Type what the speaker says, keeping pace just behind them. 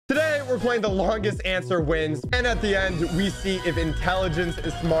we're playing the longest answer wins. And at the end, we see if intelligence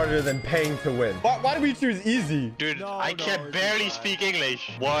is smarter than paying to win. Why do we choose easy? Dude, I can barely speak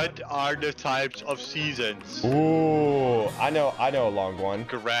English. What are the types of seasons? Ooh, I know a long one.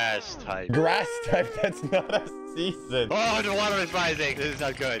 Grass type. Grass type, that's not a season. Oh, the water is rising. This is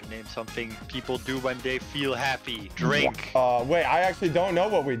not good. Name something people do when they feel happy. Drink. Wait, I actually don't know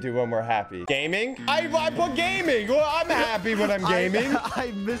what we do when we're happy. Gaming? I put gaming. Well, I'm happy when I'm gaming.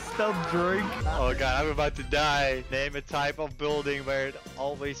 I misspelled drink. Oh god, I'm about to die. Name a type of building where it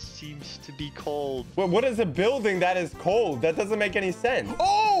always seems to be cold. What is a building that is cold? That doesn't make any sense.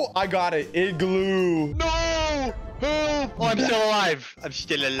 Oh, I got it. Igloo. No! Help! Oh, I'm still alive. I'm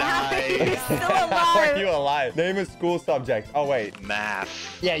still alive. You're still How are you alive. alive? Name a school subject. Oh, wait.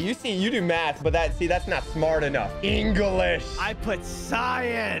 Math. Yeah, you do math, but that's not smart enough. English. I put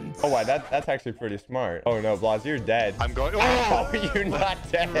science. Oh, wow, that's actually pretty smart. Oh, no, Blas, you're dead. I'm going. Oh, Oh! you're not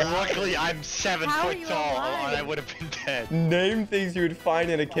dead. Luckily, I'm 7 How are foot you tall, alive? and I would have been dead. Name things you would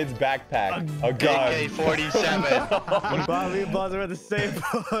find in a kid's backpack. A gun. AK-47. Bobby and Buzz are at the same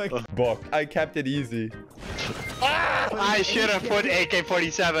book. Book. I kept it easy. I should have put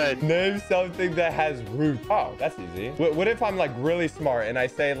AK-47. Name something that has roots. Oh, that's easy. What if I'm like really smart and I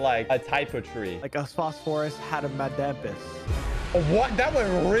say like a type of tree? Like a phosphorus had a madampus. What? That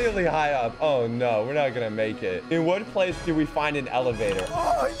went really high up. Oh no, we're not gonna make it. In what place do we find an elevator?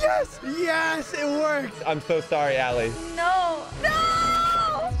 Oh, yes. Yes, it worked. I'm so sorry, Allie. No.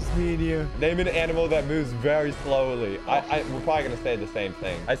 No. It's me and you. Name an animal that moves very slowly. We're probably gonna say the same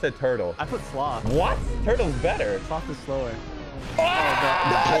thing. I said turtle. I put sloth. What? Turtle's better. Sloth is slower. Both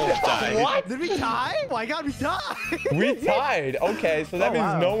died. What? Did we tie? Oh my god, we tied. We tied. Okay, so that Oh, means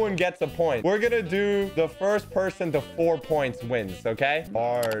wow. no one gets a point. We're gonna do the first person to 4 points wins, okay?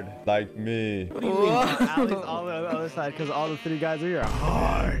 Hard, like me. What do you mean? Allie's all on the other side because all the 3 guys are here.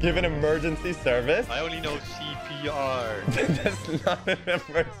 Hard. Give an emergency service. I only know CPR. That's not an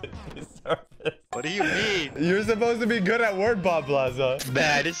emergency service. What do you mean? You're supposed to be good at word, Bob Blaza.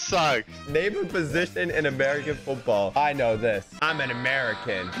 Man, it sucks. Name a position in American football. I know this. I'm an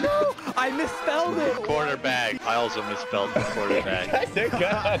American. No, I misspelled it. Quarterback. I also misspelled quarterback. Guys are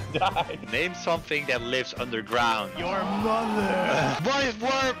gonna die. Name something that lives underground. Your mother. What is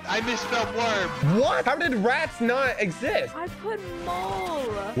worm? I misspelled worm. What? How did rats not exist? I put mole.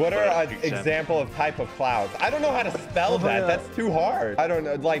 What are an Perfect example of type of clouds? I don't know how to spell that. That's too hard. I don't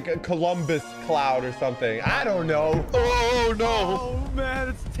know, like a Columbus cloud or something. I don't know. Oh no. Oh man,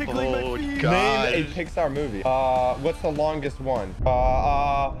 it's tickling Oh, my feet. God. Name a Pixar movie. What's the longest one?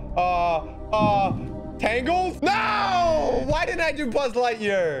 Tangled? No! Why didn't I do Buzz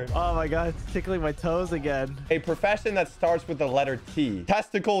Lightyear? Oh my god, it's tickling my toes again. A profession that starts with the letter T.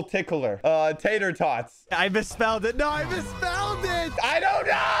 Testicle tickler. Tater tots. I misspelled it. No, I misspelled it. I don't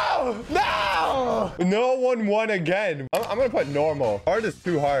know! No! No one won again. I'm gonna put normal. Hard is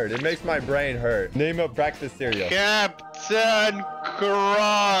too hard. It makes my brain hurt. Name a breakfast cereal. Captain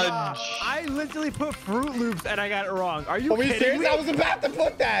Crunch. I literally put Fruit Loops and I got it wrong. Are you Are we kidding serious? me? I was about to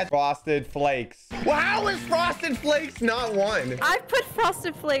put that. Frosted Flakes. Well, how is Frosted Flakes not one? I put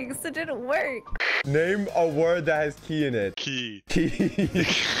Frosted Flakes. It didn't work. Name a word that has key in it. Key.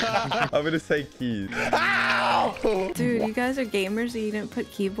 Keys. I'm gonna say keys. Ow! Dude, you guys are gamers and you didn't put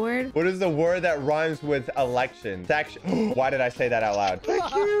keyboard? What is the word that rhymes with election? Section. Why did I say that out loud?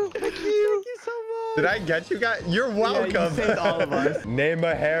 Thank you. Thank you so much. Did I get you guys? You're Yeah, welcome. you saved all of us. Name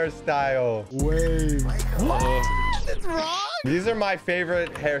a hairstyle. Wave. What? It's wrong. These are my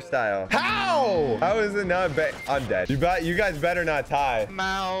favorite hairstyle. How? How is it not? I'm dead. You guys better not tie.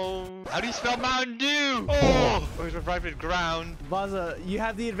 How do you spell Mountain Dew? Oh, where's the private ground? Baza, you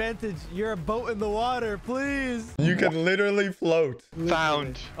have the advantage. You're a boat in the water, please. You can literally float.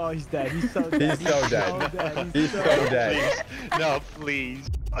 Found. Oh, he's dead. He's so dead. He's so dead. dead. He's so dead. Please. No, please.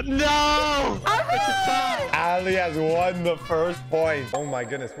 No! Ali has won the first point. Oh my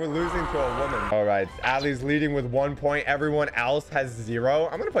goodness, we're losing to a woman. All right, Ali's leading with 1 point. Everyone else has 0.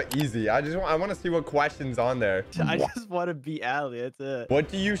 I'm gonna put easy. I want to see what questions on there. I just want to beat Allie. That's it. What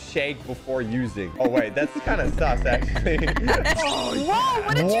do you shake before using? Oh wait, that's kind of sus actually. Whoa,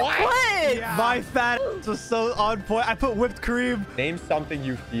 what did you put? My fat ass was so on point. I put whipped cream. Name something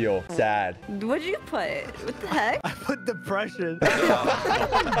you feel sad. What'd you put? What the heck? I put depression.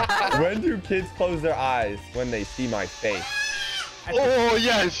 When do kids close their eyes? When they see my face. Oh,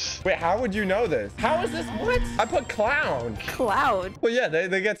 yes. Wait, how would you know this? How is this? What? I put clown. Cloud. Well, yeah,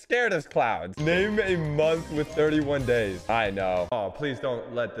 they get scared as clouds. Name a month with 31 days. I know. Oh, please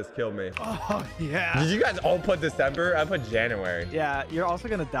don't let this kill me. Oh, yeah. Did you guys all put December? I put January. Yeah, you're also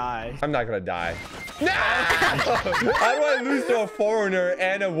gonna die. I'm not gonna die. No! How do I lose to a foreigner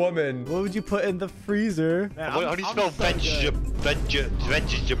and a woman? What would you put in the freezer? Man, How do you spell vegetable?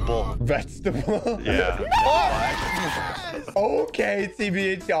 Vegetable? Yeah. Okay,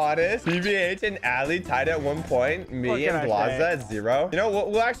 TBH honest. TBH and Ali tied at 1 point. Me What can and I Blaza say? at 0. You know,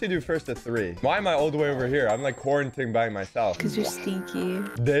 we'll actually do first to 3. Why am I all the way over here? I'm like quarantining by myself. Because you're stinky.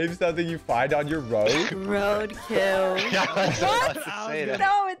 Name something you find on your road. Roadkill. Yeah, I was about to say that.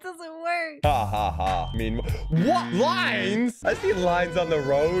 No, it doesn't work. Ha ha ha. I mean, what lines? I see lines on the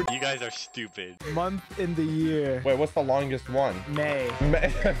road. You guys are stupid. Month in the year. Wait, what's the longest one? May.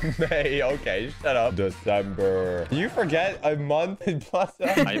 May. Okay, shut up. December. Do you forget a month in plus?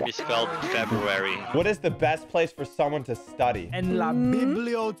 I misspelled February. What is the best place for someone to study? En la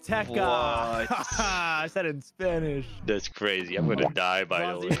biblioteca. What? I said it in Spanish. That's crazy. I'm gonna die,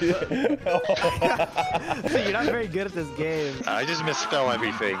 by the way. You're not very good at this game. I just misspell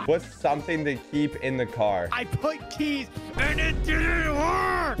everything. What's something to keep in the car? I put keys and it didn't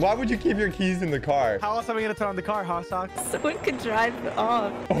work. Why would you keep your keys in the car? How else am I gonna turn on the car, huh, Socks? Someone could drive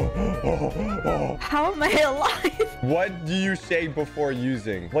off. How am I alive? What do you shake before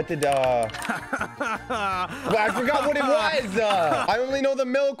using? What did well, I forgot what it was. I only know the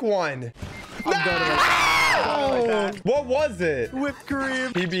milk one. No! What was it? Whipped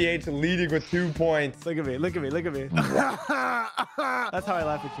cream. TBH leading with 2 points. Look at me, look at me, look at me. That's how I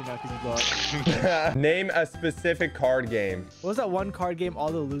laugh at you now, because you blow up. Name a specific card game. What was that one card game all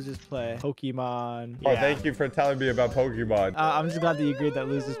the losers play? Pokemon. Oh, Yeah. thank you for telling me about Pokemon. I'm just glad that you agreed that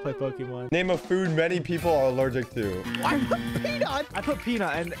losers play Pokemon. Name a food many people are allergic to. I put peanut. I put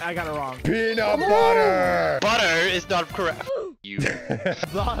peanut and I got it wrong. Peanut butter. Butter is not correct. You.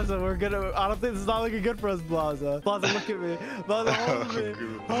 Blaza, we're gonna. I don't think this is not looking good for us, Blaza. Blaza, look at me. Blaza, hold me.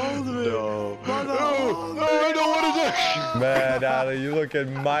 Hold me. No. Blaza, hold me. I know what it is. Man, Ali, you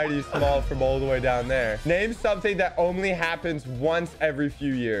looking mighty small from all the way down there. Name something that only happens once every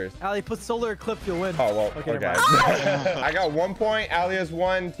few years. Ali, put solar eclipse, you'll win. Oh, well, okay. never mind. I got 1 point. Ali has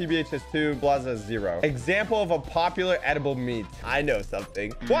 1. TBH has 2. Blaza has 0. Example of a popular edible meat. I know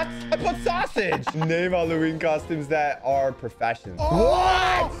something. What? I put sausage. Name Halloween costumes that are professional.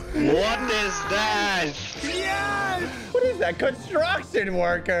 What? What is that? Yes! What is that? Construction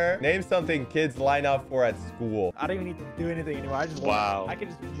worker. Name something kids line up for at school. I don't even need to do anything anymore. I just Wow. win. I can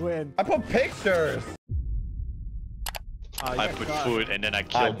just win. I put pictures. Oh, I you're put done. food and then I I'm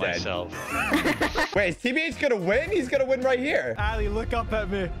killed dead. myself. Wait, is TBH gonna win? He's gonna win right here. Ali, look up at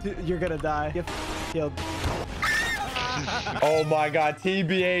me. You're gonna die. Get killed. Oh my god,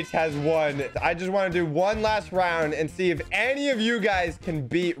 TBH has won. I just want to do one last round and see if any of you guys can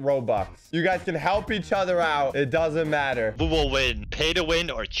beat Robux. You guys can help each other out. It doesn't matter. Who will win? Pay to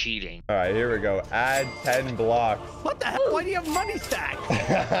win or cheating? All right, here we go. Add 10 blocks. What the hell? Why do you have money stacked? What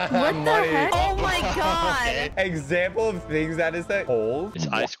the heck? Oh my god. Okay. Example of things that is a holes. Is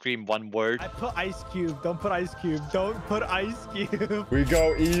ice cream one word? I put ice cube. Don't put ice cube. Don't put ice cube. We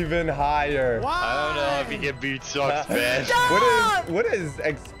go even higher. Why? I don't know if you can beat socks, man. What is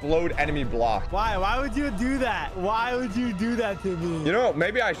explode enemy block? Why? Why would you do that? Why would you do that to me? You know,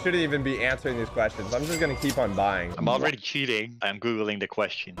 maybe I shouldn't even be answering these questions. I'm just gonna keep on buying. I'm already cheating. I'm Googling the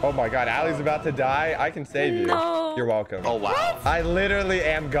question. Oh my god, Ali's about to die. I can save you. No. You're welcome. Oh, wow. I literally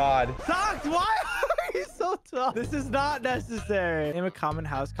am God. Socks, why are you so tough? This is not necessary. Name a common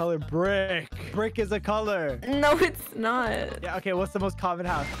house color. Brick. Brick is a color. No, it's not. Yeah, okay, what's the most common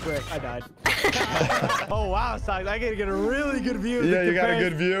house? Brick. I died. Oh, wow, Socks. I get a really good view. of the Yeah, you got a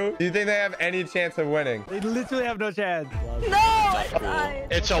good comparison. view? Do you think they have any chance of winning? They literally have no chance. No, I died.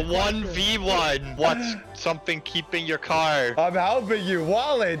 It's a 1v1. What's something keeping your car? I'm helping you.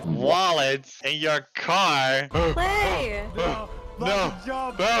 Wallet. Wallets in your car. Play. No. No, Blaza,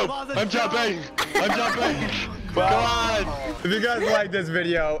 jump. no, Blaza, I'm jump. jumping. I'm jumping. Come on. If you guys like this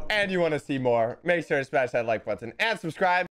video and you want to see more, make sure to smash that like button and subscribe.